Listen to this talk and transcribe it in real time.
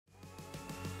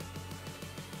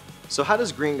So how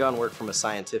does Green Gone work from a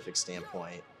scientific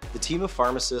standpoint? The team of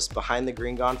pharmacists behind the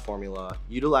Green Gone formula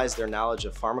utilize their knowledge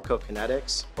of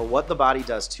pharmacokinetics, or what the body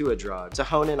does to a drug, to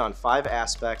hone in on 5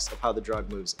 aspects of how the drug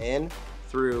moves in,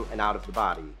 through, and out of the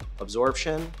body: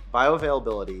 absorption,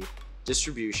 bioavailability,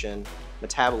 distribution,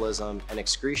 metabolism, and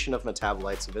excretion of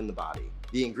metabolites within the body.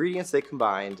 The ingredients they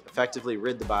combined effectively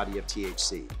rid the body of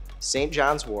THC. St.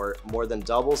 John's wort more than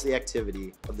doubles the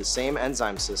activity of the same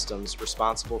enzyme systems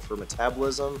responsible for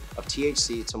metabolism of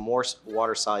THC to more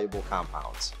water-soluble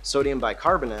compounds. Sodium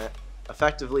bicarbonate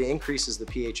effectively increases the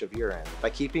pH of urine.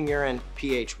 By keeping urine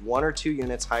pH 1 or 2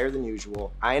 units higher than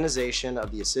usual, ionization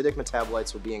of the acidic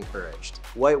metabolites will be encouraged.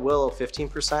 White willow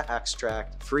 15%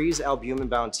 extract frees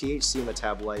albumin-bound THC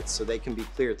metabolites so they can be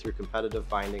cleared through competitive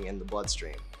binding in the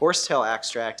bloodstream. Horsetail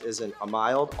extract is a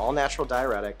mild, all-natural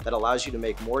diuretic that allows you to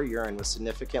make more urine with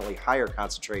significantly higher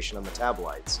concentration of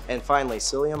metabolites. And finally,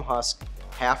 psyllium husk.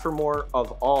 Half or more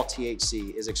of all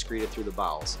THC is excreted through the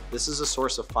bowels. This is a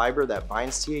source of fiber that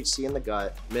binds THC in the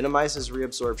gut, minimizes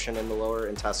reabsorption in the lower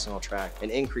intestinal tract, and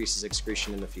increases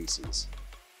excretion in the feces.